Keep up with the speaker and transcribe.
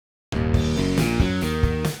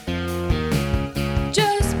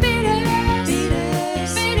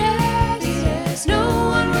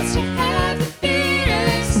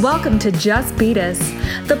Welcome to Just Beat Us,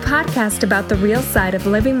 the podcast about the real side of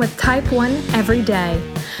living with Type 1 every day.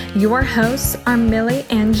 Your hosts are Millie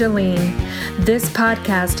and Jolene. This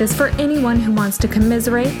podcast is for anyone who wants to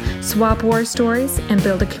commiserate, swap war stories, and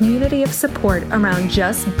build a community of support around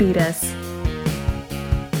Just Beat Us.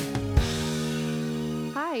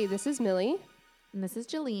 Hi, this is Millie. And this is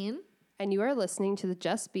Jolene. And you are listening to the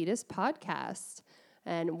Just Beat Us podcast.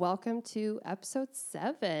 And welcome to episode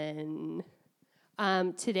 7.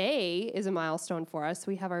 Today is a milestone for us.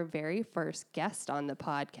 We have our very first guest on the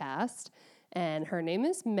podcast, and her name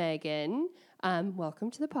is Megan.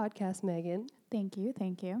 Welcome to the podcast, Megan. Thank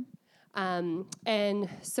you. And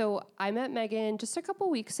so I met Megan just a couple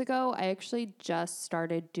weeks ago. I actually just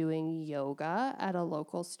started doing yoga at a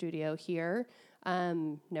local studio here.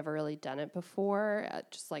 Never really done it before,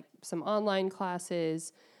 just like some online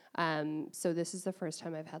classes. So this is the first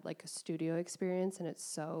time I've had like a studio experience, and it's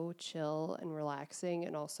so chill and relaxing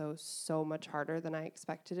and also so much harder than I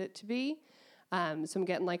expected it to be. So I'm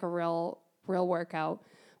getting like a real workout.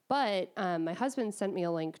 But my husband sent me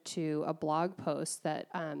a link to a blog post that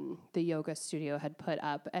the yoga studio had put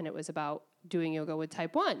up, and it was about doing yoga with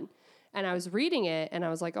Type 1. And I was reading it, and I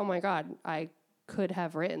was like, oh my God, I could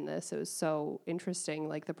have written this. It was so interesting,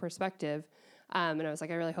 like the perspective. And I was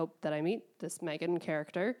like, I really hope that I meet this Megan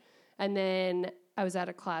character. And then I was at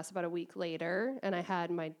a class about a week later, and I had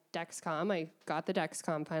my Dexcom. I got the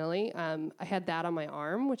Dexcom finally. I had that on my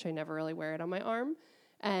arm, which I never really wear it on my arm.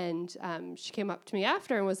 And she came up to me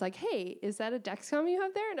after and was like, hey, is that a Dexcom you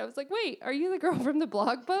have there? And I was like, wait, are you the girl from the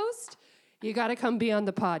blog post? You got to come be on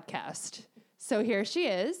the podcast. So here she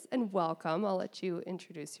is, and welcome. I'll let you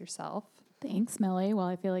introduce yourself. Thanks, Millie. Well,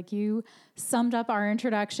 I feel like you summed up our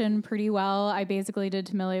introduction pretty well. I basically did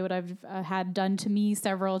to Millie what I've had done to me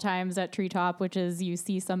several times at Treetop, which is you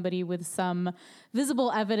see somebody with some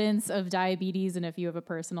visible evidence of diabetes, and if you have a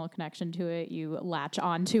personal connection to it, you latch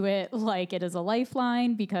onto it like it is a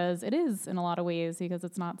lifeline, because it is in a lot of ways, because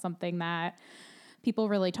it's not something that people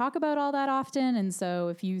really talk about all that often. And so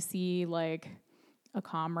if you see like a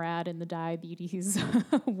comrade in the diabetes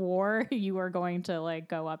war, you are going to like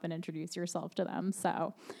go up and introduce yourself to them.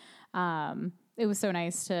 So it was so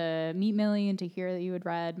nice to meet Millie and to hear that you had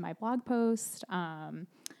read my blog post,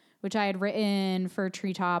 which I had written for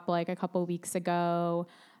Treetop like a couple weeks ago.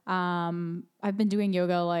 I've been doing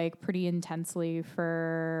yoga like pretty intensely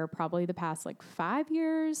for probably the past like 5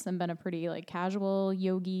 years. I've been a pretty like casual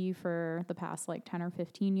yogi for the past like 10 or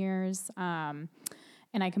 15 years.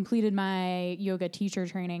 And I completed my yoga teacher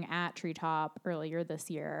training at Treetop earlier this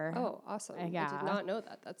year. Oh, awesome. Yeah. I did not know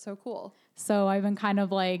that. That's so cool. So I've been kind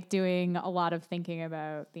of like doing a lot of thinking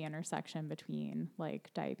about the intersection between like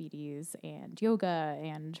diabetes and yoga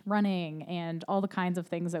and running and all the kinds of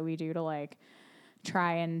things that we do to like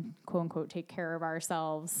try and quote unquote take care of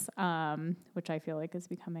ourselves, which I feel like is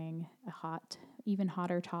becoming a even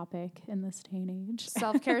hotter topic in this day and age.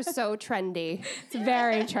 Self-care is so trendy. It's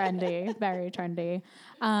very trendy, very trendy.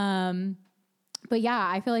 But yeah,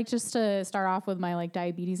 I feel like just to start off with my like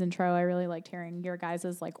diabetes intro, I really liked hearing your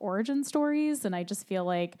guys' like origin stories. And I just feel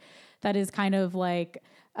like that is kind of like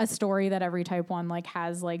a story that every Type 1 like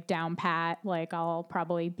has like down pat. Like I'll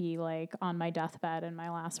probably be like on my deathbed and my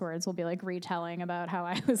last words will be like retelling about how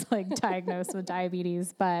I was like diagnosed with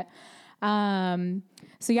diabetes. But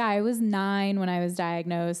so yeah, I was 9 when I was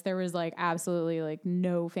diagnosed. There was like absolutely like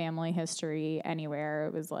no family history anywhere.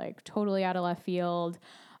 It was like totally out of left field.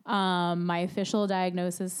 My official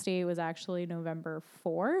diagnosis date was actually November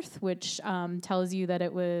 4th, which, tells you that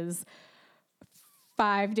it was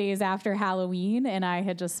 5 days after Halloween, and I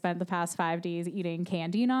had just spent the past 5 days eating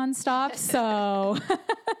candy nonstop. So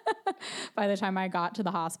by the time I got to the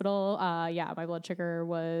hospital, my blood sugar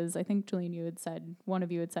was, I think Jolene, one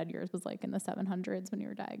of you had said yours was like in the 700s when you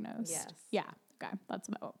were diagnosed. Yes. Yeah. Okay. That's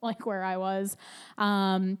about like where I was.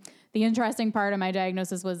 The interesting part of my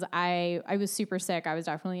diagnosis was I was super sick. I was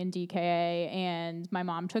definitely in DKA, and my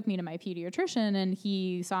mom took me to my pediatrician, and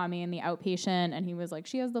he saw me in the outpatient, and he was like,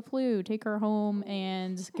 she has the flu, take her home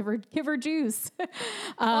and give her juice.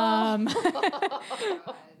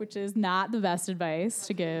 Which is not the best advice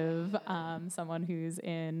to give someone who's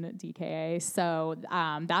in DKA. So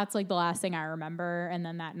that's like the last thing I remember. And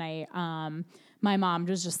then that night, my mom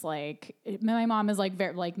was just like, my mom is like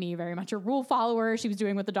very, like me, very much a rule follower. She was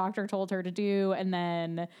doing what the doctor told her to do. And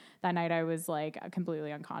then that night I was like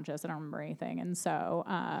completely unconscious. I don't remember anything. And so,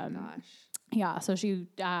 yeah, so she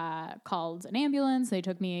called an ambulance. They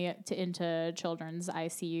took me into children's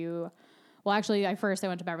ICU well, actually, I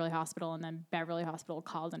went to Beverly Hospital, and then Beverly Hospital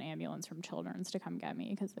called an ambulance from Children's to come get me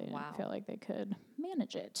because they didn't feel like they could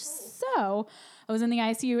manage it. So I was in the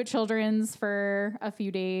ICU at Children's for a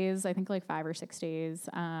few days, I think like 5 or 6 days.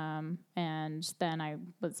 And then I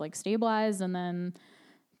was like stabilized, and then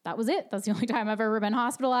that was it. That's the only time I've ever been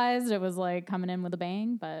hospitalized. It was like coming in with a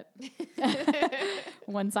bang, but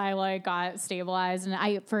once I like got stabilized,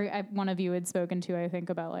 and one of you had spoken to, I think,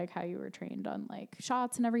 about like how you were trained on like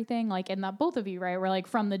shots and everything, like, and that both of you, right, were like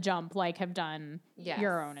from the jump, like have done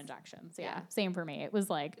your own injections. Yeah. Same for me. It was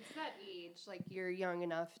like, it's that age, like you're young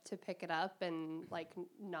enough to pick it up and like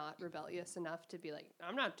not rebellious enough to be like,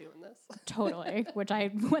 I'm not doing this. Totally. Which I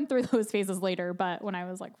went through those phases later, but when I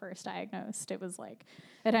was like first diagnosed, it was like,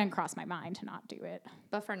 it hadn't crossed my mind to not do it.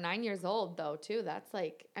 But for 9 years old, though, too, that's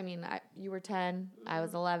like, I mean, you were 10, I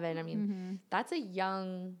was 11. I mean, that's a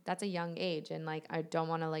young age. And like, I don't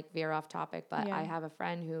want to like veer off topic, but I have a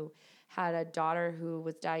friend who had a daughter who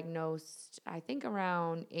was diagnosed, I think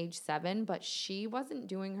around age 7, but she wasn't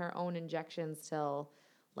doing her own injections till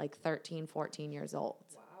like 13, 14 years old.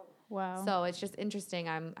 Wow. So it's just interesting.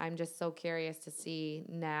 I'm just so curious to see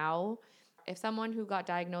now if someone who got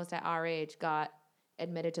diagnosed at our age got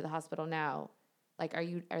admitted to the hospital now, like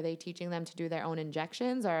are they teaching them to do their own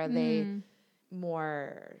injections, or are they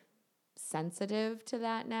more sensitive to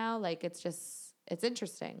that now? Like it's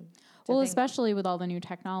interesting. Well, especially with all the new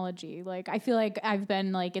technology. Like I feel like I've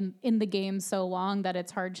been like in the game so long that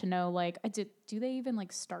it's hard to know like do they even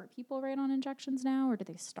like start people right on injections now, or do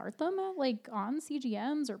they start them at like on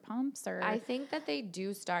CGMs or pumps? Or I think that they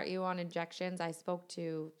do start you on injections. I spoke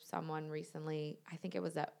to someone recently, I think it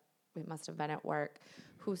must have been at work,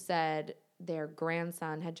 who said their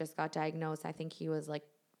grandson had just got diagnosed. I think he was like,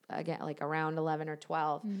 again, like around 11 or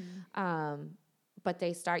 12. But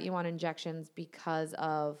they start you on injections because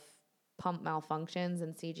of pump malfunctions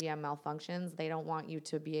and CGM malfunctions. They don't want you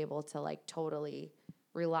to be able to like totally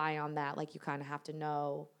rely on that. Like you kind of have to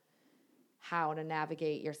know how to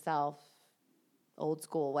navigate yourself old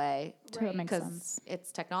school way. Right. Makes sense.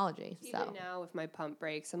 It's technology. Even now if my pump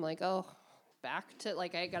breaks, I'm like, oh, back to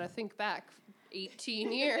like, I got to think back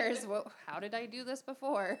 18 years. How did I do this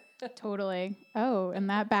before? Totally. Oh, and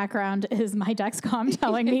that background is my Dexcom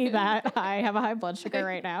telling me that I have a high blood sugar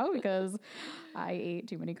right now because I ate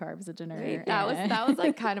too many carbs at dinner. That was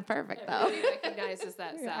like kind of perfect though. Nobody recognizes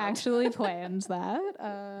that sound. Actually planned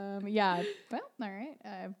that. Yeah. Well, all right.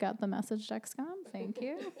 I've got the message, Dexcom. Thank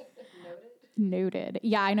you. Noted.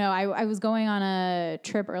 Yeah, I know. I was going on a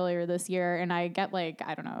trip earlier this year, and I get like,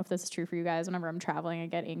 I don't know if this is true for you guys. Whenever I'm traveling, I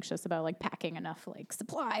get anxious about like packing enough like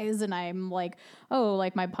supplies, and I'm like, oh,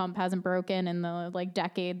 like my pump hasn't broken in the like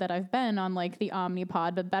decade that I've been on like the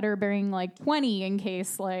Omnipod, but better bring like 20 in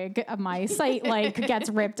case like my site like gets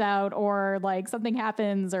ripped out or like something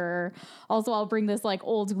happens. Or also I'll bring this like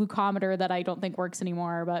old glucometer that I don't think works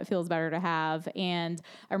anymore, but feels better to have. And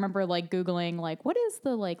I remember like Googling like, what is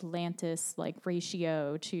the like Lantus like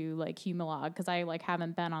ratio to like Humalog, because I like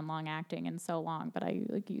haven't been on long acting in so long, but I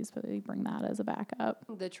like usually bring that as a backup.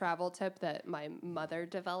 The travel tip that my mother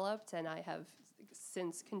developed and I have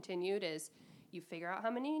since continued is you figure out how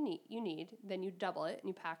many you need, then you double it and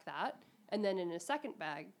you pack that, and then in a second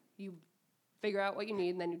bag you figure out what you need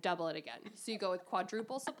and then you double it again. So you go with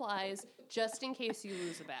quadruple supplies just in case you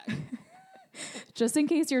lose a bag. Just in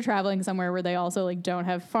case you're traveling somewhere where they also like don't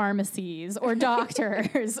have pharmacies or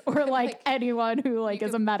doctors or like anyone who like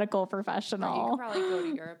is a medical professional. You could probably go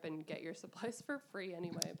to Europe and get your supplies for free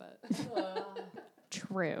anyway, but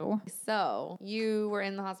True. So you were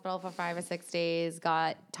in the hospital for 5 or 6 days,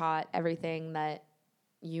 got taught everything that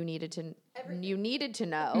you needed to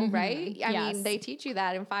know, right? I mean, they teach you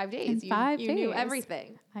that in 5 days. You knew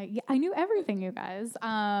everything. I knew everything, you guys.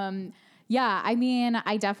 Yeah, I mean,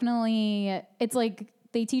 I definitely, it's like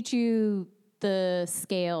they teach you the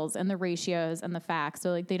scales and the ratios and the facts.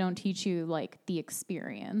 So like they don't teach you like the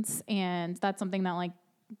experience. And that's something that like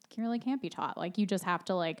really can't be taught. Like you just have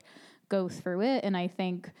to like go through it. And I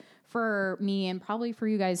think for me and probably for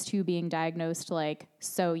you guys too, being diagnosed like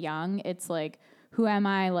so young, it's like, who am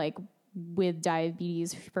I like with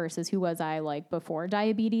diabetes versus who was I like before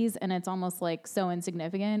diabetes? And it's almost like so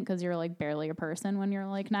insignificant because you're like barely a person when you're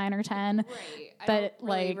like 9 or 10. Right. But I don't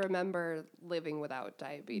really like remember living without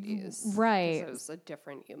diabetes. Right. I was a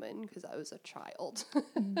different human because I was a child.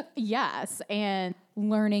 Yes. And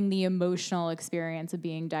learning the emotional experience of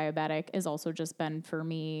being diabetic has also just been for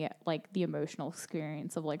me like the emotional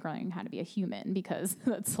experience of like learning how to be a human, because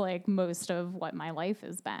that's like most of what my life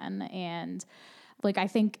has been. And like, I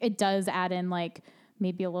think it does add in like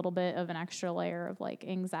maybe a little bit of an extra layer of like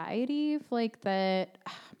anxiety, like that.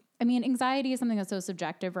 I mean, anxiety is something that's so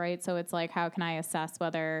subjective, right? So it's like, how can I assess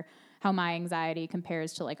how my anxiety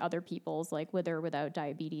compares to like other people's, like with or without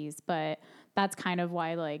diabetes? But that's kind of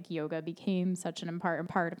why like yoga became such an important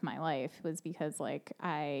part of my life, was because like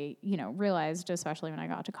I, realized, especially when I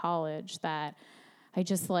got to college, that I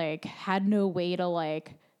just like had no way to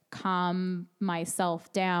like calm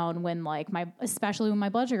myself down when like especially when my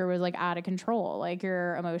blood sugar was like out of control. Like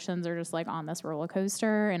your emotions are just like on this roller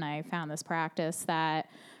coaster. And I found this practice that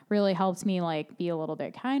really helped me like be a little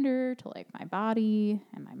bit kinder to like my body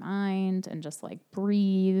and my mind, and just like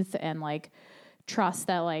breathe and like trust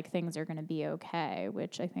that like things are going to be okay,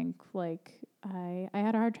 which I think like I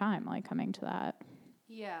had a hard time like coming to that.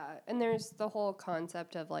 Yeah, and there's the whole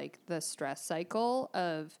concept of like the stress cycle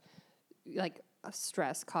of like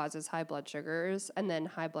stress causes high blood sugars, and then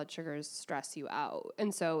high blood sugars stress you out.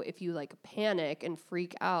 And so if you like panic and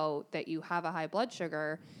freak out that you have a high blood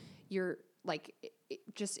sugar, you're like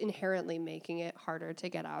just inherently making it harder to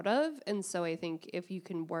get out of. And so I think if you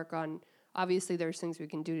can work on, obviously there's things we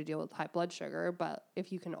can do to deal with high blood sugar, but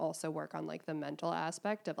if you can also work on like the mental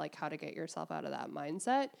aspect of like how to get yourself out of that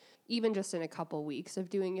mindset, even just in a couple weeks of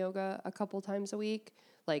doing yoga a couple times a week,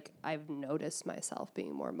 like I've noticed myself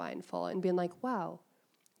being more mindful and being like, wow,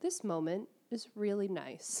 this moment is really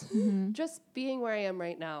nice. Mm-hmm. Just being where I am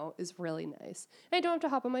right now is really nice. And I don't have to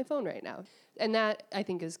hop on my phone right now. And that I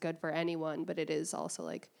think is good for anyone, but it is also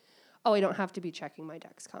like, oh, I don't have to be checking my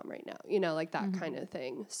Dexcom right now, like that kind of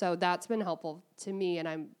thing. So that's been helpful to me, and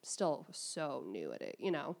I'm still so new at it,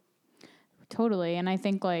 Totally. And I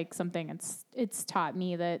think like something it's taught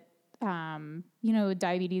me that,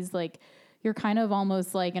 diabetes, like you're kind of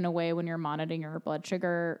almost like in a way when you're monitoring your blood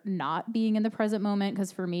sugar, not being in the present moment.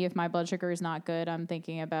 Cause for me, if my blood sugar is not good, I'm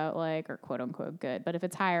thinking about like, or quote unquote good, but if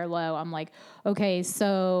it's high or low, I'm like, okay,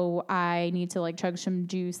 so I need to like chug some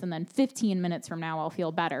juice, and then 15 minutes from now I'll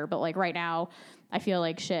feel better. But like right now I feel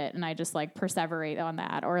like shit, and I just like perseverate on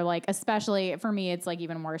that. Or like, especially for me, it's like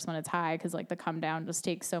even worse when it's high, because like the come down just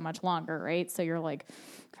takes so much longer, right? So you're like,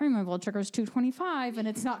 okay, my blood sugar is 225, and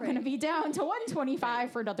it's not going to be down to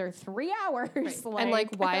 125 for another 3 hours. Right. And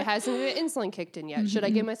like, why hasn't the insulin kicked in yet? Should I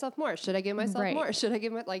give myself more? Should I give myself more? Should I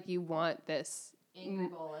give my, like, you want this angry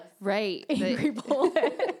bolus. Right. Angry bolus.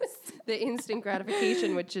 The instant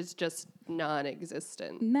gratification, which is just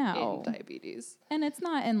non-existent in diabetes. And it's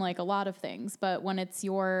not in like a lot of things, but when it's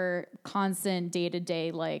your constant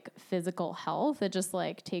day-to-day like physical health, it just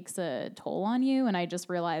like takes a toll on you. And I just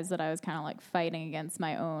realized that I was kind of like fighting against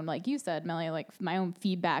my own, like you said, Millie, like my own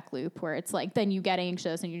feedback loop, where it's like then you get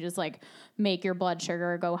anxious and you just like make your blood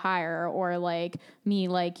sugar go higher, or like me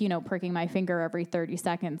like, pricking my finger every 30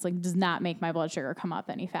 seconds like does not make my blood sugar come up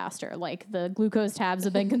any faster. Like the glucose tabs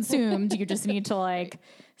have been consumed. You just need to like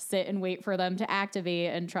sit and wait for them to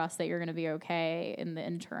activate and trust that you're going to be okay in the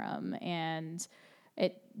interim. And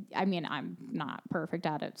I'm not perfect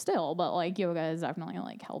at it still, but like yoga has definitely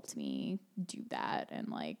like helped me do that and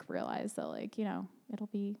like realize that like, it'll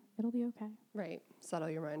be okay. Right. Settle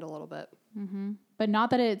your mind a little bit. Mm-hmm. But not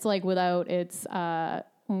that it's like without its,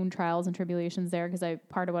 own trials and tribulations there, because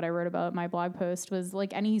part of what I wrote about in my blog post was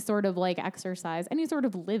like any sort of like exercise, any sort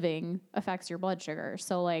of living affects your blood sugar.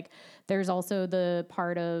 So like there's also the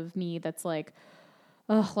part of me that's like,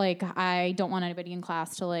 like I don't want anybody in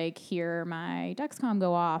class to like hear my Dexcom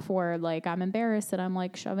go off, or like I'm embarrassed that I'm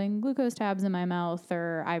like shoving glucose tabs in my mouth,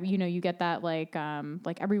 or you get that like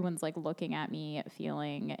everyone's like looking at me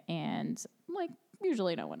feeling, and like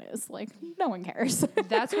usually no one is, like no one cares.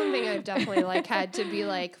 That's one thing I've definitely like had to be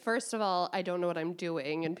like, first of all, I don't know what I'm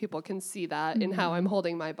doing, and people can see that in how I'm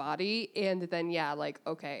holding my body. And then, yeah, like,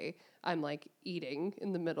 okay, I'm like eating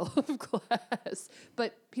in the middle of class,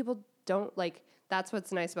 but people don't like, that's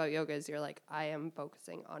what's nice about yoga is you're like, I am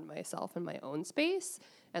focusing on myself and my own space,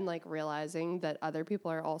 and like realizing that other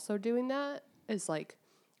people are also doing that is like,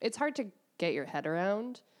 it's hard to get your head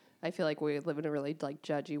around. I feel like we live in a really like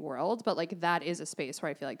judgy world, but like that is a space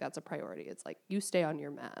where I feel like that's a priority. It's like you stay on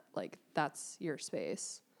your mat, like that's your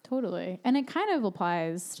space. Totally. And it kind of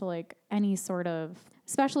applies to like any sort of,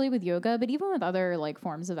 especially with yoga, but even with other like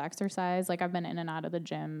forms of exercise. Like I've been in and out of the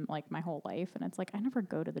gym like my whole life, and it's like I never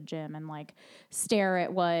go to the gym and like stare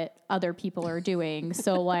at what other people are doing.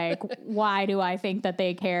 So like why do I think that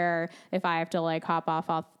they care if I have to like hop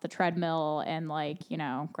off the treadmill and like,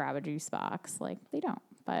 grab a juice box? Like they don't.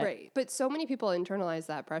 Right. But so many people internalize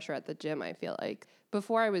that pressure at the gym, I feel like.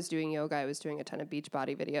 Before I was doing yoga, I was doing a ton of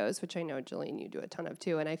Beachbody videos, which I know, Jolene, you do a ton of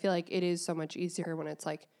too. And I feel like it is so much easier when it's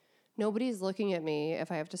like, nobody's looking at me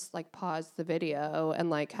if I have to like pause the video and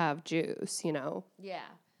like have juice, Yeah.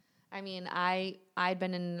 I mean, I'd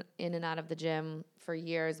been in and out of the gym for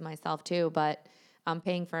years myself too, but I'm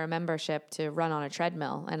paying for a membership to run on a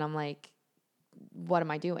treadmill. And I'm like, what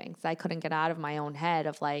am I doing? So I couldn't get out of my own head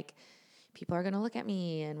of like, people are going to look at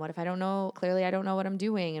me. And what if I don't know? Clearly, I don't know what I'm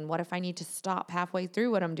doing. And what if I need to stop halfway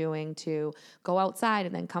through what I'm doing to go outside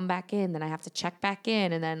and then come back in? Then I have to check back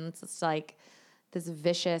in. And then it's just like this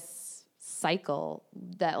vicious cycle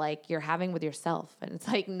that like you're having with yourself. And it's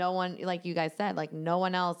like no one, like you guys said, like no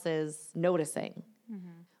one else is noticing.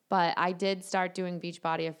 But I did start doing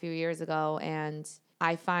Beachbody a few years ago, and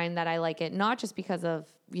I find that I like it not just because of,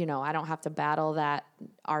 you know, I don't have to battle that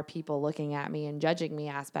are people looking at me and judging me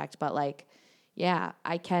aspect, but like, yeah,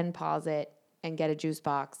 I can pause it and get a juice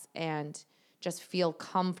box and just feel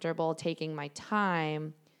comfortable taking my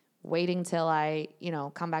time, waiting till I, you know,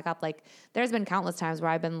 come back up. Like there's been countless times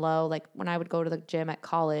where I've been low, like when I would go to the gym at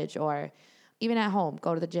college or even at home,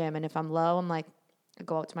 go to the gym. And if I'm low, I'm like, I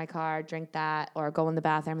go out to my car, drink that, or go in the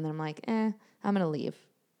bathroom, and then I'm like, I'm going to leave.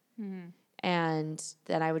 And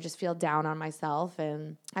then I would just feel down on myself.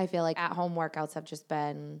 And I feel like at-home workouts have just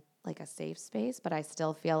been like a safe space, but I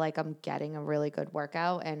still feel like I'm getting a really good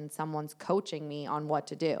workout and someone's coaching me on what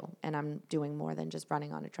to do. And I'm doing more than just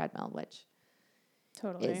running on a treadmill, which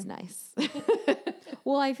is nice.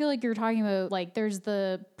 Well, I feel like you're talking about like there's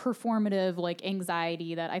the performative like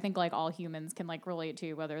anxiety that I think like all humans can like relate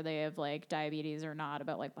to, whether they have like diabetes or not,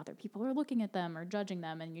 about like whether people are looking at them or judging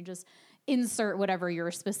them, and you just insert whatever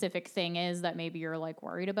your specific thing is that maybe you're like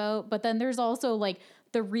worried about. But then there's also like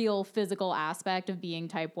the real physical aspect of being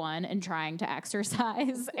type 1 and trying to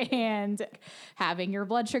exercise and having your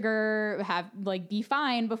blood sugar be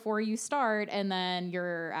fine before you start, and then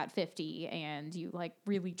you're at 50 and you like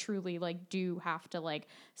really truly like do have to like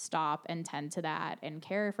stop and tend to that and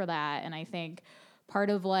care for that. And I think part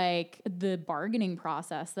of like the bargaining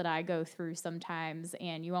process that I go through sometimes,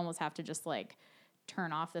 and you almost have to just like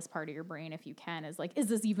turn off this part of your brain if you can, is like, is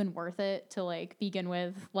this even worth it to like begin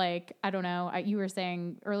with? Like, I don't know. You were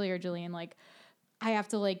saying earlier, Jillian, like I have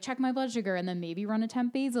to like check my blood sugar and then maybe run a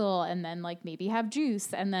temp basal and then like maybe have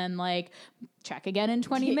juice and then like check again in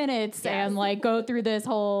 20 minutes and like go through this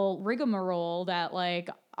whole rigmarole that like,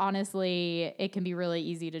 honestly, it can be really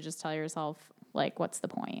easy to just tell yourself like, what's the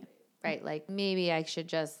point? Right. Like maybe I should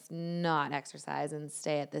just not exercise and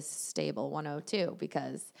stay at this stable 102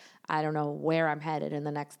 because I don't know where I'm headed in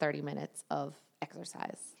the next 30 minutes of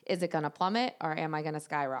exercise. Is it going to plummet or am I going to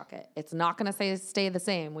skyrocket? It's not going to stay the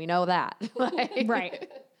same. We know that.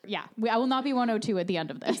 Right. Yeah. I will not be 102 at the end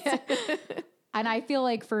of this. And I feel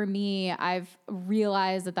like for me, I've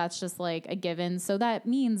realized that that's just like a given. So that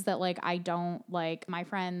means that like I don't like my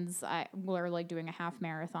friends were like doing a half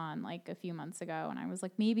marathon like a few months ago. And I was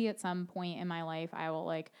like, maybe at some point in my life, I will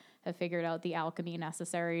like have figured out the alchemy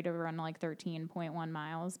necessary to run like 13.1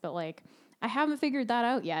 miles. But like I haven't figured that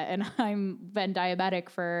out yet. And I've been diabetic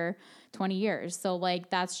for 20 years. So like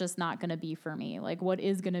that's just not going to be for me. Like what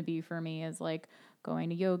is going to be for me is like going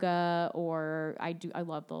to yoga, or I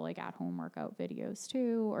love the like at home workout videos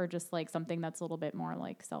too, or just like something that's a little bit more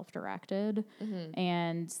like self-directed.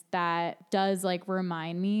 And that does like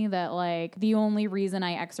remind me that like the only reason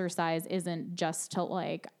I exercise isn't just to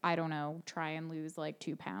like, I don't know, try and lose like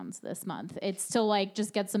 2 pounds this month. It's to like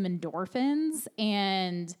just get some endorphins.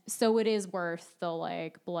 And so it is worth the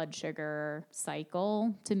like blood sugar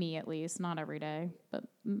cycle, to me at least, not every day, but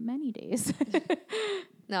many days.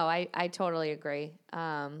 No, I totally agree.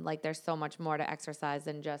 Like there's so much more to exercise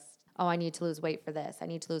than just, oh, I need to lose weight for this. I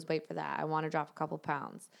need to lose weight for that. I want to drop a couple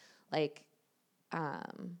pounds. Like,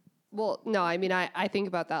 well, no, I mean, I think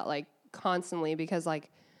about that like constantly because like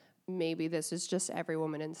maybe this is just every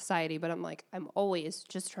woman in society, but I'm like, I'm always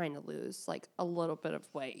just trying to lose like a little bit of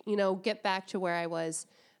weight, you know, get back to where I was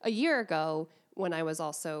a year ago when I was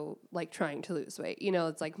also like trying to lose weight. You know,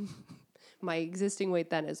 it's like my existing weight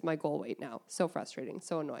then is my goal weight now. So frustrating,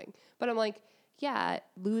 so annoying. But I'm like, yeah,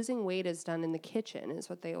 losing weight is done in the kitchen is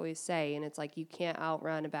what they always say. And it's like, you can't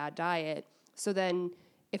outrun a bad diet. So then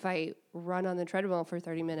if I run on the treadmill for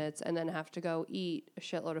 30 minutes and then have to go eat a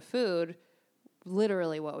shitload of food,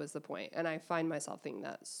 literally what was the point? And I find myself thinking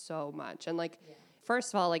that so much. And like,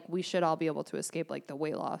 first of all, like we should all be able to escape like the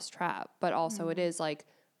weight loss trap. But also it is like,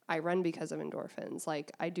 I run because of endorphins.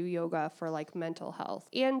 Like I do yoga for like mental health.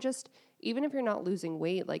 And just even if you're not losing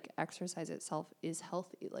weight, like exercise itself is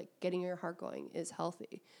healthy. Like getting your heart going is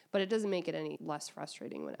healthy. But it doesn't make it any less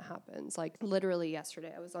frustrating when it happens. Like literally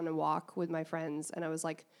yesterday I was on a walk with my friends and I was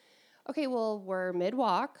like, okay, well, we're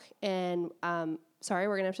mid-walk and sorry,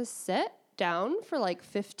 we're going to have to sit down for like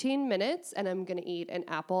 15 minutes and I'm going to eat an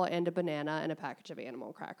apple and a banana and a package of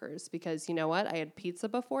animal crackers because you know what? I had pizza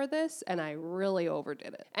before this and I really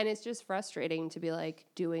overdid it. And it's just frustrating to be like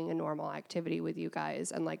doing a normal activity with you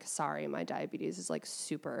guys and like, sorry, my diabetes is like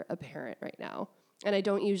super apparent right now. And I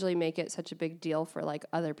don't usually make it such a big deal for like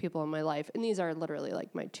other people in my life. And these are literally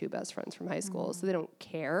like my 2 best friends from high school. So they don't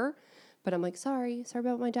care. But I'm like, sorry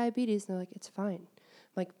about my diabetes. And they're like, it's fine.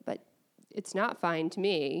 I'm like, but it's not fine to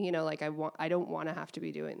me. You know, like I don't want to have to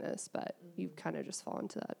be doing this, but you kind of just fall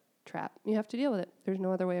into that trap. You have to deal with it. There's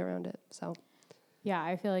no other way around it. So Yeah,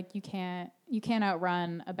 I feel like you can't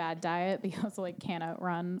outrun a bad diet, but you also like can't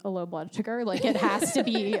outrun a low blood sugar. Like it has to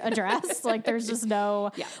be addressed. Like there's just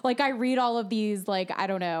no, like I read all of these, like, I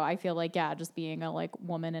don't know. I feel like, yeah, just being a like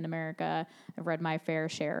woman in America, I've read my fair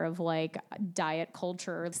share of like diet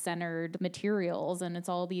culture centered materials. And it's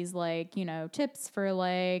all these like, you know, tips for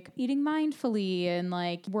like eating mindfully and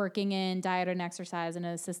like working in diet and exercise in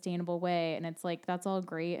a sustainable way. And it's like, that's all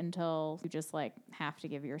great until you just like have to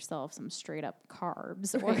give yourself some straight up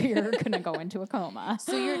carbs or you're going to go into a coma.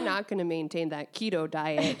 So you're not going to maintain that keto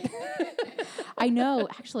diet. I know.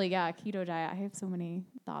 Actually, yeah, keto diet. I have so many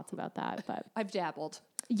thoughts about that, but I've dabbled.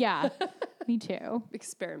 Yeah, me too.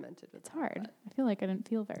 Experimented with It's hard. I feel like I didn't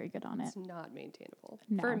feel very good on it. It's not maintainable.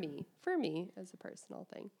 No. For me as a personal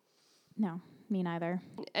thing. No, me neither.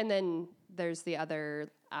 And then there's the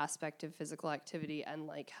other aspect of physical activity and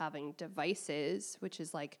like having devices, which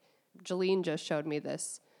is like Jolene just showed me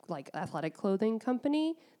this like athletic clothing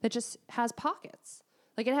company that just has pockets.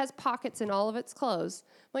 Like it has pockets in all of its clothes.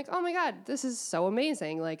 I'm like, oh my God, this is so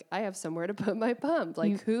amazing. Like I have somewhere to put my pump.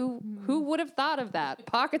 Like who would have thought of that?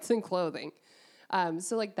 Pockets in clothing.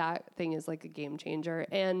 So like that thing is like a game changer.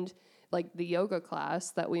 And like the yoga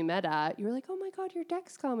class that we met at, you were like, oh my God, your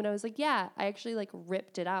Dexcom. And I was like, yeah, I actually like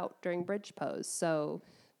ripped it out during bridge pose. So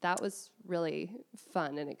that was really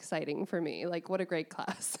fun and exciting for me. Like, what a great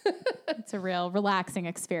class. It's a real relaxing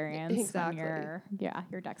experience Exactly. when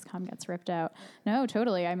your Dexcom gets ripped out. No,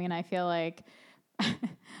 totally. I mean, I feel like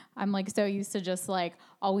I'm like so used to just like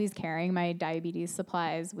always carrying my diabetes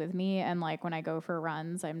supplies with me. And like when I go for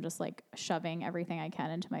runs, I'm just like shoving everything I can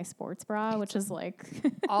into my sports bra, which is like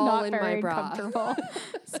All not in very my bra. comfortable.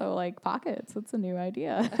 So like pockets, that's a new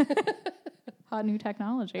idea. Hot new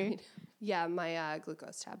technology. Yeah, my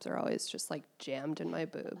glucose tabs are always just like jammed in my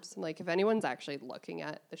boobs. And like if anyone's actually looking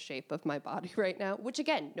at the shape of my body right now, which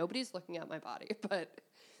again, nobody's looking at my body, but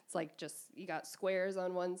it's like just you got squares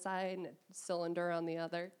on one side and a cylinder on the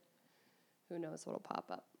other. Who knows what'll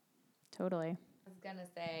pop up. Totally. I was going to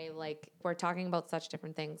say, like, we're talking about such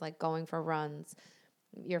different things, like going for runs,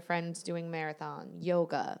 your friends doing marathon,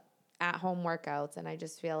 yoga, at-home workouts. And I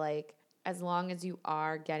just feel like as long as you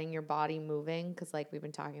are getting your body moving, because like we've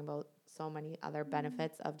been talking about so many other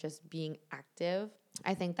benefits of just being active,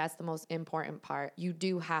 I think that's the most important part. You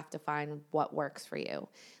do have to find what works for you.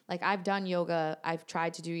 Like I've done yoga. I've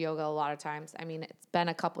tried to do yoga a lot of times. I mean, it's been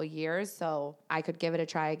a couple years, so I could give it a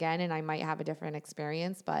try again and I might have a different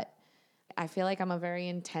experience, but I feel like I'm a very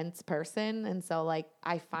intense person. And so like,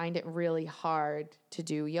 I find it really hard to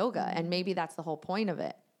do yoga. And maybe that's the whole point of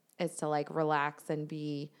it, is to like relax and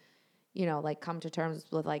be, you know, like come to terms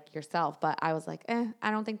with like yourself. But I was like,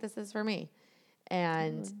 I don't think this is for me.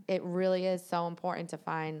 And it really is so important to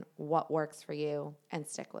find what works for you and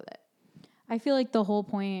stick with it. I feel like the whole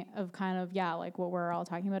point of kind of, like what we're all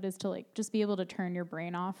talking about is to like just be able to turn your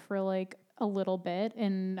brain off for like a little bit.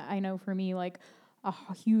 And I know for me, like a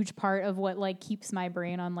huge part of what like keeps my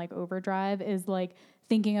brain on like overdrive is like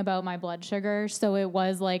thinking about my blood sugar. So it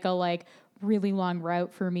was like a really long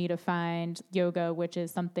route for me to find yoga, which is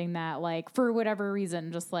something that like for whatever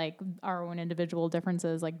reason, just like our own individual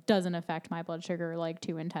differences, like doesn't affect my blood sugar like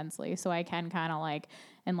too intensely. So I can kind of like,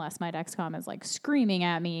 unless my Dexcom is like screaming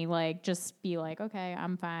at me, like just be like, okay,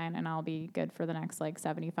 I'm fine. And I'll be good for the next like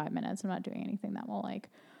 75 minutes. I'm not doing anything that will like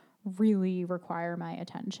really require my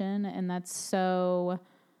attention. And that's so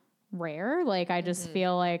rare. Like I just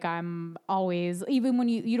feel like I'm always, even when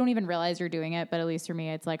you don't even realize you're doing it, but at least for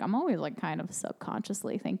me, it's like I'm always like kind of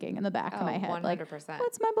subconsciously thinking in the back of my head, 100%. like,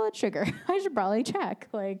 what's my blood sugar? I should probably check.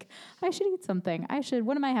 Like I should eat something.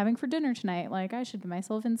 What am I having for dinner tonight? Like I should give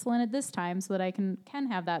myself insulin at this time so that I can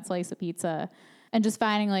have that slice of pizza. And just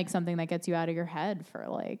finding like something that gets you out of your head for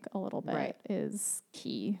like a little bit is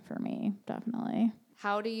key for me, definitely.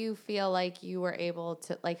 How do you feel like you were able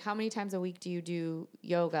to, like, how many times a week do you do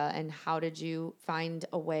yoga and how did you find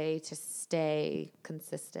a way to stay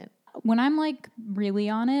consistent? When I'm like really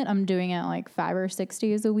on it, I'm doing it like 5 or 6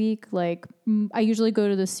 days a week. Like I usually go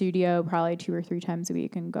to the studio probably 2 or 3 times a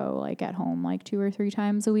week and go like at home like 2 or 3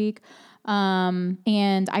 times a week.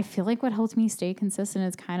 And I feel like what helped me stay consistent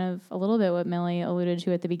is kind of a little bit what Millie alluded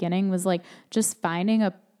to at the beginning was like just finding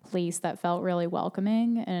a place that felt really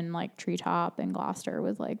welcoming, and like Treetop and Gloucester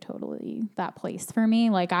was like totally that place for me.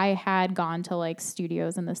 Like I had gone to like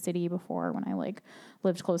studios in the city before when I like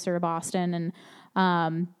lived closer to Boston,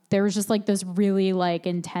 and there was just like this really like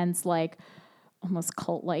intense like almost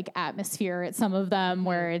cult like atmosphere at some of them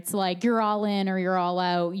where it's like you're all in or you're all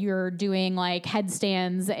out. You're doing like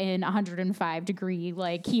headstands in 105-degree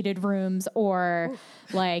like heated rooms, or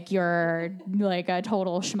like you're like a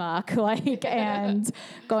total schmuck like and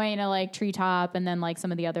going to like Treetop and then like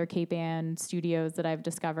some of the other Cape Ann studios that I've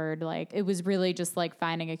discovered. Like it was really just like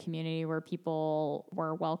finding a community where people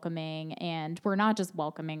were welcoming, and we're not just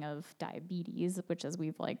welcoming of diabetes, which as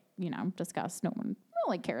we've like, you know, discussed, no one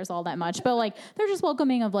like cares all that much, but like they're just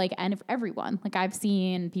welcoming of like everyone. Like I've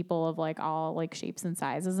seen people of like all like shapes and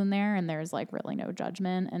sizes in there, and there's like really no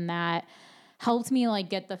judgment, and that helped me like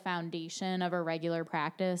get the foundation of a regular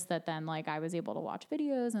practice that then like I was able to watch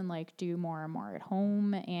videos and like do more and more at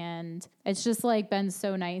home. And it's just like been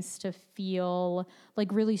so nice to feel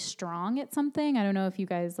like really strong at something. I don't know if you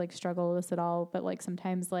guys like struggle with this at all, but like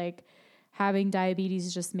sometimes like having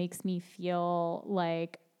diabetes just makes me feel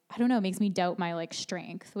like, I don't know, it makes me doubt my like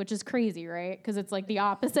strength, which is crazy, right? Because it's like the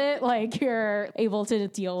opposite. Like you're able to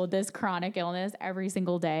deal with this chronic illness every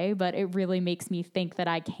single day, but it really makes me think that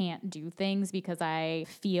I can't do things because I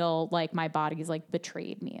feel like my body's like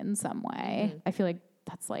betrayed me in some way. Mm-hmm. I feel like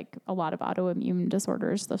that's like a lot of autoimmune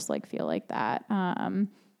disorders just like feel like that. Right,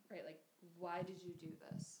 like why did you do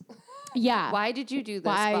this? Yeah. Why did you do this?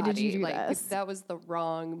 Why did you do like, this? That was the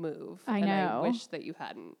wrong move. I know. And I wish that you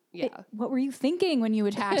hadn't. Yeah. What were you thinking when you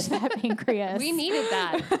attached that pancreas? We needed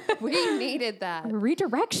that. We needed that.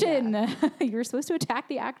 Redirection. Yeah. You're supposed to attack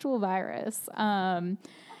the actual virus.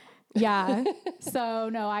 Yeah. So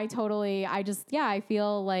no, I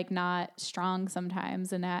feel like not strong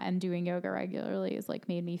sometimes, and doing yoga regularly has like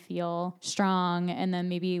made me feel strong. And then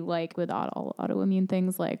maybe like with autoimmune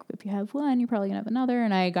things, like if you have one, you're probably gonna have another.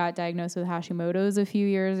 And I got diagnosed with Hashimoto's a few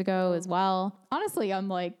years ago as well. Honestly, I'm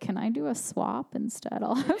like, can I do a swap instead?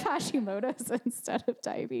 I'll have Hashimoto's instead of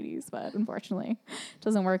diabetes, but unfortunately it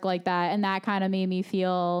doesn't work like that. And that kind of made me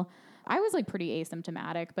feel, I was like pretty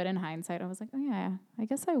asymptomatic, but in hindsight, I was like, oh yeah, I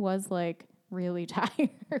guess I was like really tired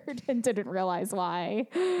and didn't realize why.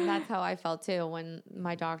 That's how I felt too. When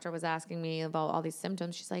my doctor was asking me about all these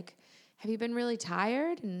symptoms, she's like, have you been really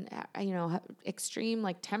tired? And, you know, extreme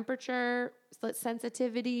like temperature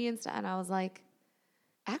sensitivity and stuff. And I was like,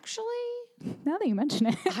 actually, now that you mention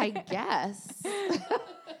it, I guess.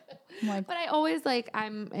 Like, but I always like,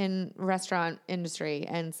 I'm in restaurant industry.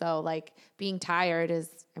 And so like being tired is,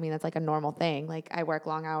 I mean, that's like a normal thing. Like I work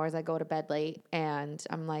long hours, I go to bed late, and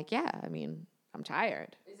I'm like, yeah, I mean, I'm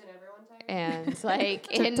tired. Isn't everyone tired? And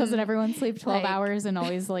like, doesn't everyone sleep 12 hours and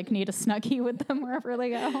always like need a Snuggie with them wherever they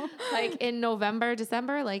go? Like in November,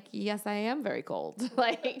 December, like, yes, I am very cold.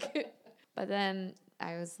 Like, but then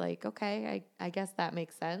I was like, okay, I guess that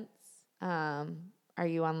makes sense. Are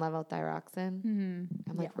you on levothyroxine? Mm-hmm.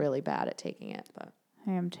 I'm like really bad at taking it, but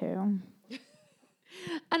I am too.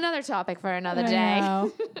 Another topic for another day.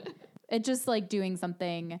 It just like doing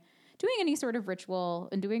any sort of ritual,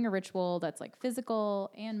 and doing a ritual that's like physical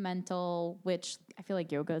and mental, which I feel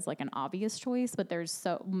like yoga is like an obvious choice, but there's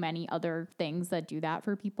so many other things that do that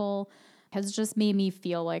for people, has just made me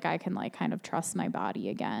feel like I can like kind of trust my body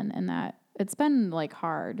again, and that it's been like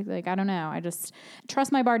hard. Like, I don't know. I just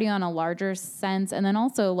trust my body on a larger sense. And then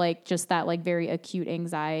also like just that like very acute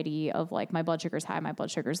anxiety of like my blood sugar's high, my blood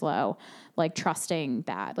sugar's low, like trusting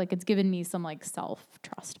that, like it's given me some like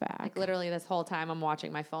self-trust back. Like literally this whole time I'm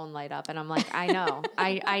watching my phone light up and I'm like, I know,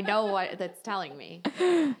 I know what that's telling me.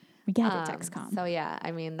 We get it, Dexcom. So yeah,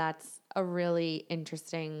 I mean, that's a really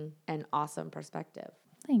interesting and awesome perspective.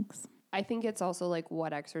 Thanks. I think it's also like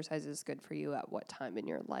what exercise is good for you at what time in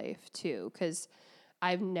your life too. Because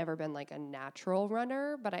I've never been like a natural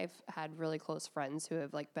runner, but I've had really close friends who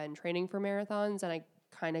have like been training for marathons, and I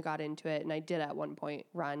kind of got into it. And I did at one point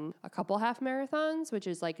run a couple half marathons, which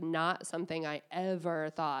is like not something I ever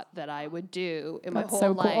thought that I would do in my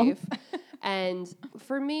whole life. And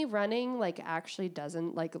for me, running like actually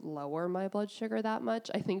doesn't like lower my blood sugar that much.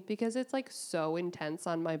 I think because it's like so intense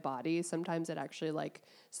on my body, sometimes it actually like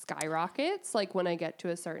skyrockets like when I get to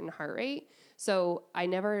a certain heart rate. So I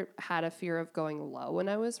never had a fear of going low when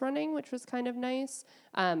I was running, which was kind of nice.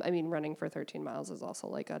 I mean, running for 13 miles is also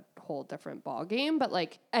like a whole different ball game, but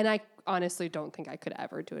like, and I honestly don't think I could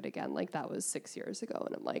ever do it again. Like that was 6 years ago.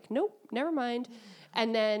 And I'm like, nope, never mind.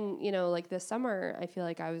 And then, you know, like this summer, I feel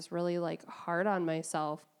like I was really like hard on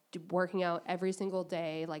myself, working out every single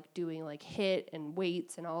day, like doing like HIIT and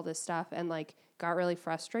weights and all this stuff, and like got really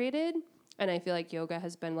frustrated. And I feel like yoga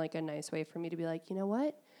has been like a nice way for me to be like, you know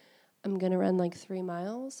what? I'm going to run like 3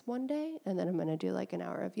 miles one day, and then I'm going to do like an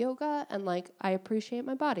hour of yoga. And like, I appreciate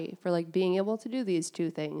my body for like being able to do these two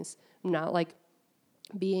things. I'm not like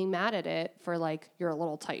being mad at it for like, you're a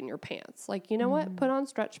little tight in your pants. Like, you know what? Put on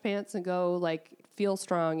stretch pants and go like feel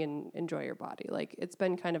strong and enjoy your body. Like it's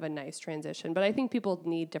been kind of a nice transition, but I think people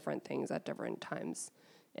need different things at different times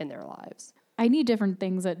in their lives. I need different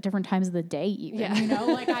things at different times of the day even, you know,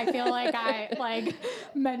 like I feel like I like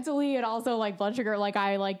mentally and also like blood sugar, like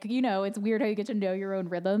I like, you know, it's weird how you get to know your own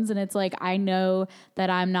rhythms. And it's like, I know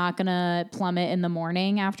that I'm not going to plummet in the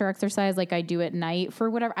morning after exercise. Like I do at night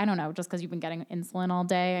for whatever, I don't know, just cause you've been getting insulin all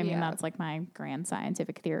day. I mean, that's like my grand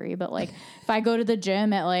scientific theory, but like if I go to the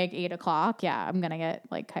gym at like 8:00, I'm going to get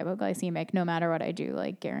like hypoglycemic no matter what I do,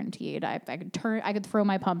 like guaranteed. I could throw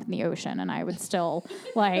my pump in the ocean and I would still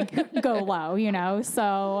like go low. You know,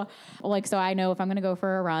 so I know if I'm going to go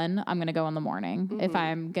for a run, I'm going to go in the morning. Mm-hmm. If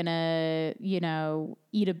I'm going to, you know,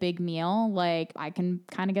 eat a big meal, like I can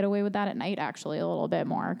kind of get away with that at night actually a little bit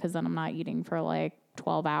more, because then I'm not eating for like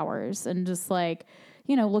 12 hours. And just like,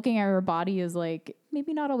 you know, looking at your body is like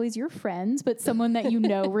maybe not always your friends, but someone that you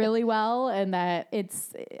know really well. And that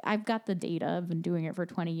I've got the data. I've been doing it for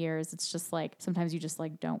 20 years. It's just like sometimes you just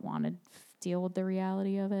like don't want to deal with the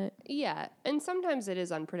reality of it. Yeah. And sometimes it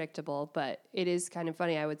is unpredictable, but it is kind of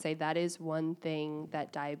funny. I would say that is one thing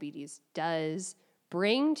that diabetes does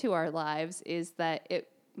bring to our lives, is that it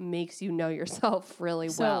makes you know yourself really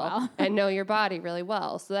well and know your body really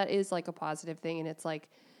well. So that is like a positive thing. And it's like,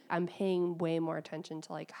 I'm paying way more attention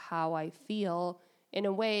to like how I feel in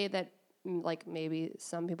a way that like maybe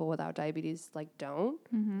some people without diabetes like don't.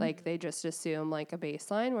 Like they just assume like a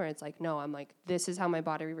baseline where it's like, no, I'm like, this is how my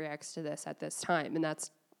body reacts to this at this time. And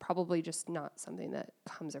that's probably just not something that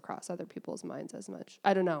comes across other people's minds as much.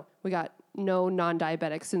 I don't know. We got no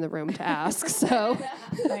non-diabetics in the room to ask. So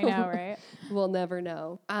I know, right? We'll never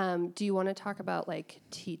know. Do you want to talk about like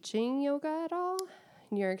teaching yoga at all?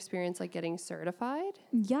 In your experience, like getting certified?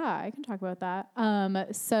 Yeah, I can talk about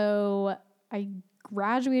that. So I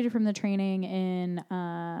graduated from the training in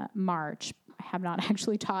March. I have not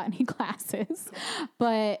actually taught any classes,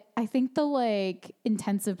 but I think the like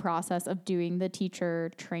intensive process of doing the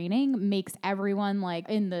teacher training makes everyone like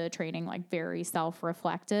in the training like very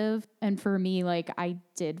self-reflective. And for me, like I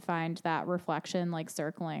did find that reflection like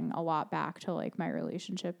circling a lot back to like my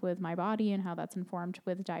relationship with my body and how that's informed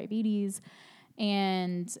with diabetes.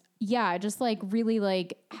 And yeah, just like really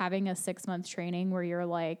like having a 6-month training where you're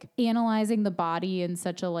like analyzing the body in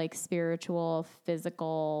such a like spiritual,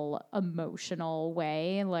 physical, emotional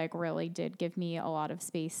way, like really did give me a lot of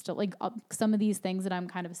space to like some of these things that I'm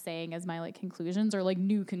kind of saying as my like conclusions or like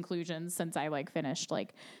new conclusions since I like finished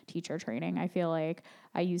like teacher training. I feel like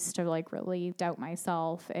I used to like really doubt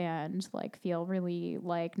myself and like feel really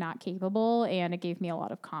like not capable, and it gave me a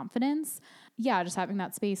lot of confidence. Yeah, just having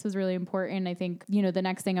that space was really important. I think, you know, the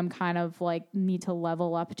next thing I'm kind of like need to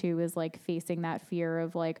level up to is like facing that fear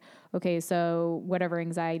of like, okay, so whatever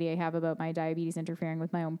anxiety I have about my diabetes interfering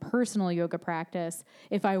with my own personal yoga practice,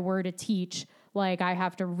 if I were to teach, like I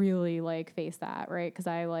have to really like face that, right? Because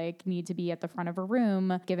I like need to be at the front of a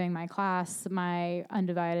room giving my class my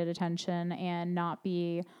undivided attention and not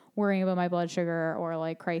be worrying about my blood sugar or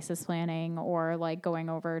like crisis planning or like going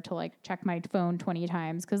over to like check my phone 20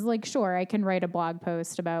 times. Cause like, sure, I can write a blog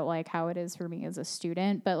post about like how it is for me as a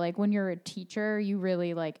student, but like when you're a teacher, you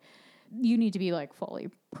really like, you need to be like fully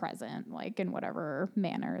present, like in whatever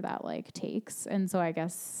manner that like takes. And so I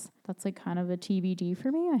guess that's like kind of a TBD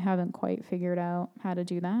for me. I haven't quite figured out how to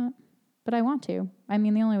do that, but I want to. I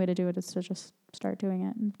mean, the only way to do it is to just start doing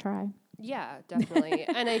it and try. Yeah, definitely.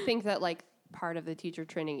 And I think that like part of the teacher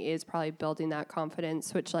training is probably building that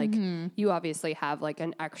confidence, which like you obviously have like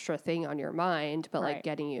an extra thing on your mind, but like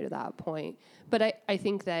getting you to that point. But I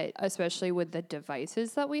think that especially with the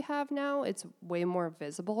devices that we have now, it's way more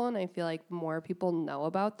visible. And I feel like more people know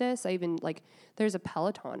about this. I even like, there's a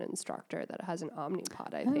Peloton instructor that has an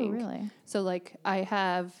Omnipod, I think. Really? So like I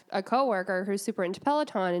have a coworker who's super into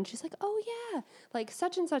Peloton and she's like, oh yeah, like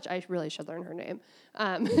such and such, I really should learn her name.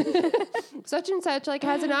 Such and such like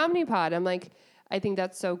has an Omnipod. I'm like, I think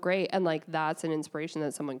that's so great. And like, that's an inspiration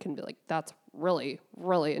that someone can be like, that's really,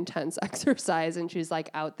 really intense exercise. And she's like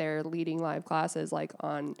out there leading live classes like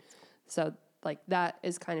on, so like that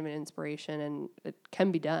is kind of an inspiration and it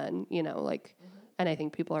can be done, you know, like, and I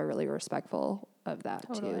think people are really respectful of that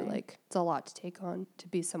too. Like it's a lot to take on to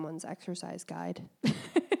be someone's exercise guide.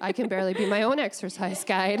 I can barely be my own exercise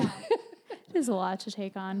guide. It is a lot to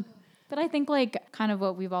take on. But I think like kind of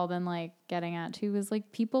what we've all been like getting at too is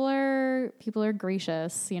like people are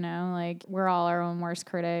gracious, you know, like we're all our own worst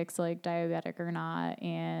critics, like diabetic or not.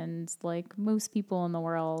 And like most people in the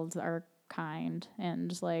world are kind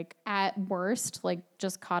and like at worst, like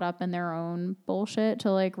just caught up in their own bullshit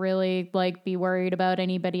to like really like be worried about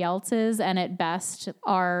anybody else's. And at best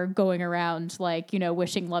are going around like, you know,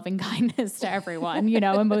 wishing loving kindness to everyone, you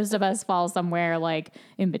know, and most of us fall somewhere like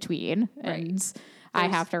in between. Right. And I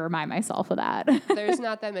have to remind myself of that. There's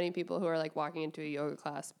not that many people who are like walking into a yoga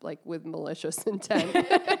class like with malicious intent.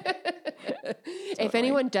 If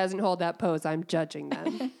anyone doesn't hold that pose, I'm judging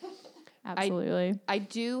them. Absolutely. I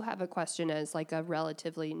do have a question as like a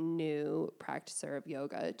relatively new practicer of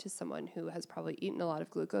yoga to someone who has probably eaten a lot of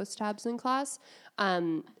glucose tabs in class.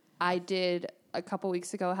 I did a couple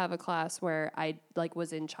weeks ago have a class where I like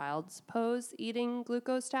was in child's pose eating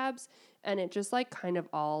glucose tabs, and it just like kind of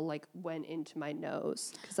all like went into my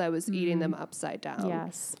nose because I was eating them upside down.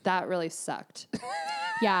 Yes. That really sucked.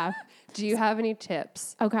 Yeah. Do you have any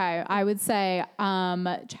tips? Okay. I would say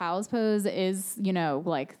child's pose is, you know,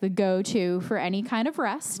 like the go-to for any kind of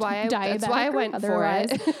rest. That's why I went for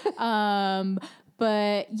it.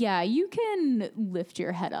 But yeah, you can lift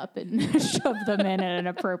your head up and shove them in an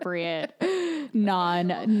appropriate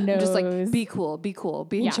non-nose. Just like be cool, be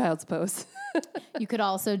in child's pose. You could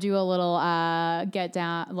also do a little get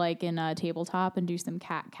down like in a tabletop and do some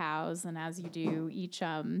cat-cows. And as you do each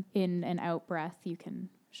in and out breath, you can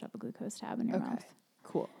shove a glucose tab in your mouth.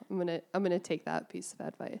 Cool. I'm gonna take that piece of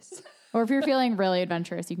advice. Or if you're feeling really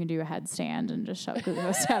adventurous, you can do a headstand and just shove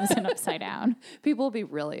glucose tabs in upside down. People will be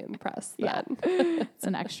really impressed then. It's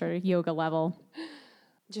an extra yoga level.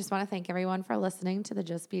 Just want to thank everyone for listening to the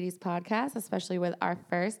Just Beaties podcast, especially with our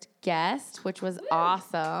first guest, which was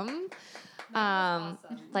awesome.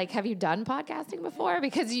 Like, have you done podcasting before?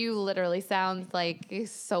 Because you literally sound like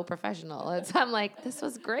so professional. I'm like, this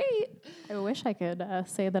was great. I wish I could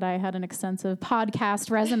say that I had an extensive podcast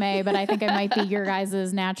resume, but I think I might be your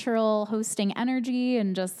guys' natural hosting energy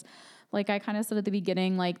and just like I kind of said at the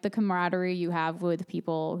beginning, like the camaraderie you have with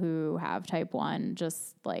people who have type 1,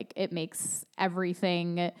 just like it makes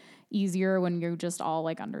everything easier when you just all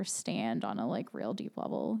like understand on a like real deep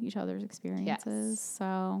level each other's experiences. Yes.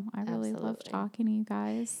 So I really love talking to you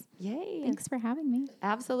guys. Yay. Thanks for having me.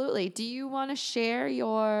 Absolutely. Do you want to share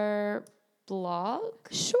your blog?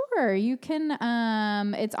 Sure. You can,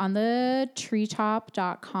 it's on the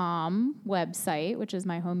treetop.com website, which is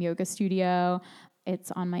my home yoga studio.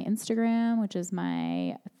 It's on my Instagram, which is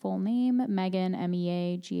my full name, Megan,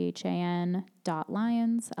 MEAGHAN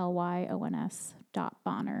 .Lyons, LYONS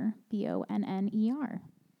 .Bonner, BONNER.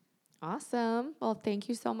 Awesome. Well, thank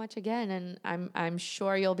you so much again, and I'm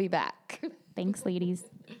sure you'll be back. Thanks, ladies.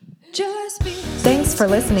 Thanks for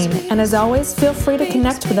listening, and as always, feel free to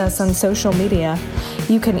connect with us on social media.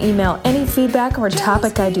 You can email any feedback or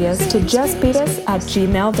topic ideas to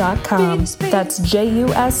justbeatus@gmail.com. That's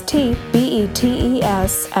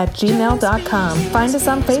JUSTBETES@gmail.com. Find us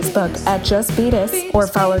on Facebook at Just Beat Us, or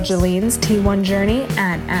follow Jalene's T1 Journey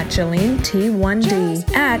at Jalene T1D,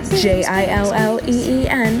 at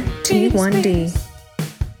JILLEEN T1D.